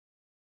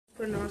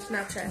Put it on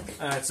Snapchat.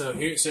 Alright, so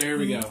here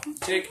we go.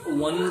 Take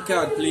one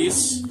card,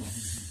 please.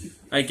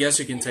 I guess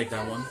you can take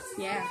that one.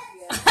 Yeah.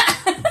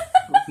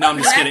 No, I'm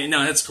just kidding.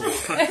 No, that's cool.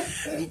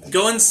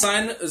 Go and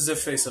sign the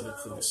face of it,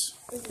 please.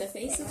 The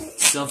face of it?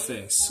 The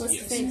face. What's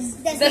yes. the face?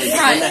 The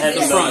front.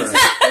 The front.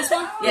 This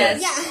one?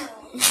 Yes.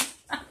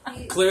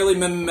 Yeah. Clearly,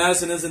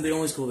 Madison isn't the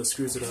only school that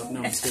screws it up. No,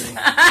 I'm just kidding.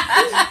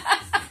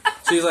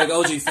 She's like,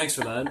 oh, gee, thanks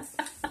for that.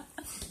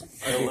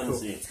 Okay, cool.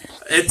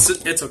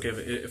 It's okay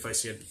if I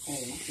see it.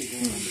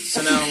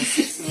 So now,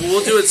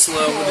 we'll do it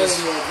slow.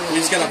 We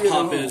just gotta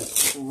pop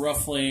it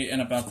roughly in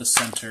about the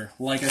center.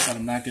 Like I said,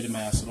 I'm not good at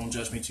math, so don't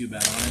judge me too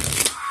bad on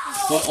it.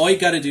 But all you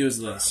gotta do is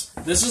this.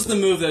 This is the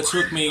move that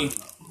took me,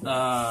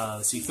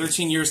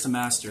 13 years to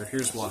master.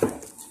 Here's why.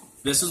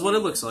 This is what it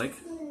looks like.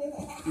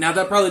 Now,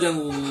 that probably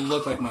doesn't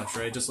look like much,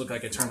 right? It just looked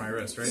like I turned my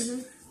wrist, right?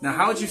 Mm-hmm. Now,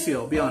 how would you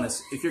feel, be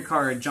honest, if your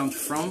card jumped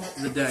from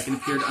the deck and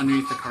appeared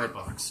underneath the card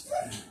box?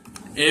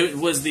 It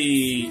was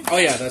the... Oh,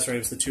 yeah, that's right. It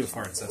was the 2 of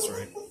hearts. That's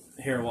right.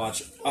 Here,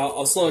 watch.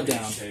 I'll slow it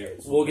down.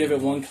 We'll give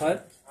it one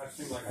cut.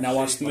 Now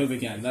watch the move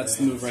again. That's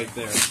the move right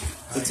there.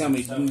 So tell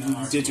me,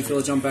 did you feel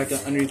it jump back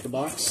underneath the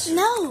box?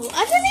 No,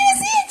 I didn't even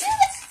see it do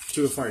that.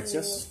 2 of hearts,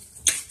 yes?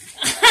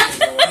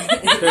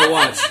 Here,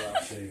 watch.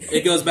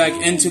 It goes back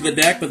into the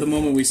deck, but the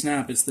moment we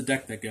snap, it's the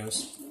deck that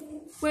goes.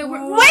 Wait. Wait.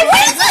 Do it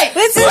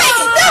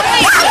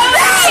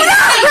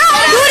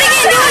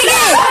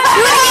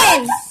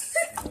again.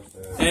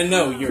 And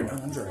no, you're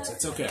not on drugs.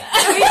 It's okay.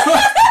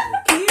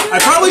 I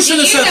probably should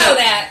have said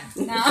that.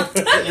 No.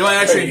 You know what,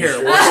 actually,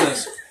 here, watch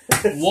this.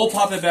 We'll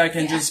pop it back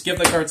and just give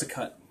the cards a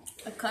cut.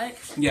 A cut?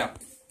 Yeah.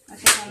 I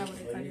think I know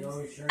what a cut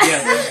is.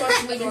 Yeah.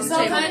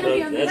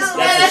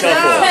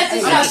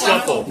 That's a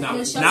shuffle.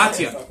 No, not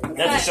yet.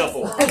 That's a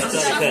shuffle. That's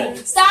not a cut.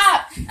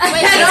 Stop! Wait,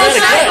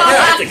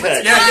 That's a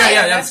cut.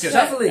 Yeah, that's good.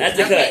 That's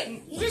a cut.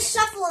 You just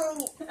shuffle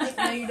and...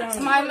 No, you don't.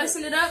 Am I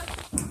messing it up?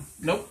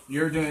 Nope,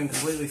 you're doing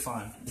completely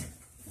fine.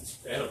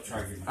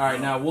 Alright,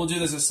 now we'll do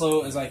this as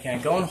slow as I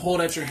can. Go and hold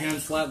at your hand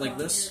flat like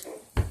this.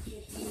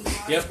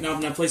 Yep,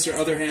 now place your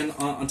other hand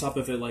on top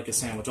of it like a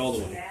sandwich all the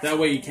way. That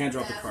way you can't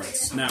drop the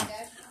cards. Now,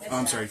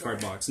 I'm sorry,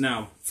 card box.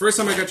 Now, first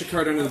time I got your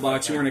card under the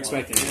box, you weren't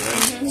expecting it,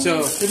 right? So,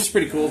 it was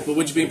pretty cool, but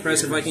would you be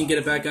impressed if I can get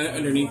it back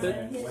underneath it?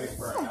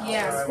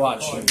 Yeah.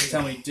 Watch.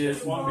 Tell me, did you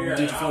feel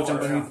it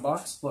jump underneath the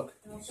box? Look.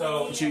 I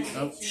think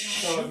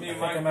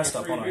I messed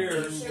up. Hold on.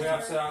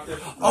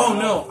 Oh,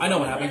 no. I know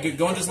what happened.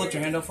 Go and just lift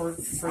your hand up for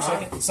a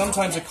second.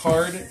 Sometimes a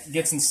card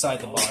gets inside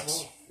the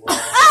box.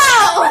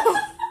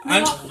 Oh!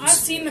 I've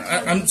seen the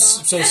card. I'm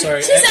so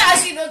sorry. She said I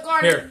see the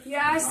card. Here.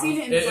 Yeah, I seen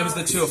it. It was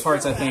the 2 of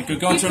hearts, I think.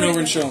 Go and turn over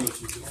and show them.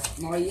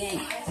 No, you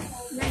ain't.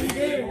 Yeah, you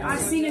did. I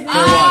seen it. Here,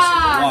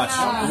 watch.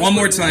 One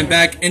more time.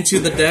 Back into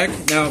the deck.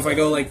 Now, if I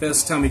go like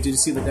this, tell me, did you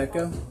see the deck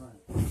go?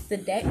 The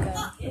deck go.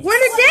 Where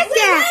the deck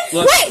at?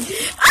 Look.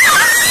 Wait!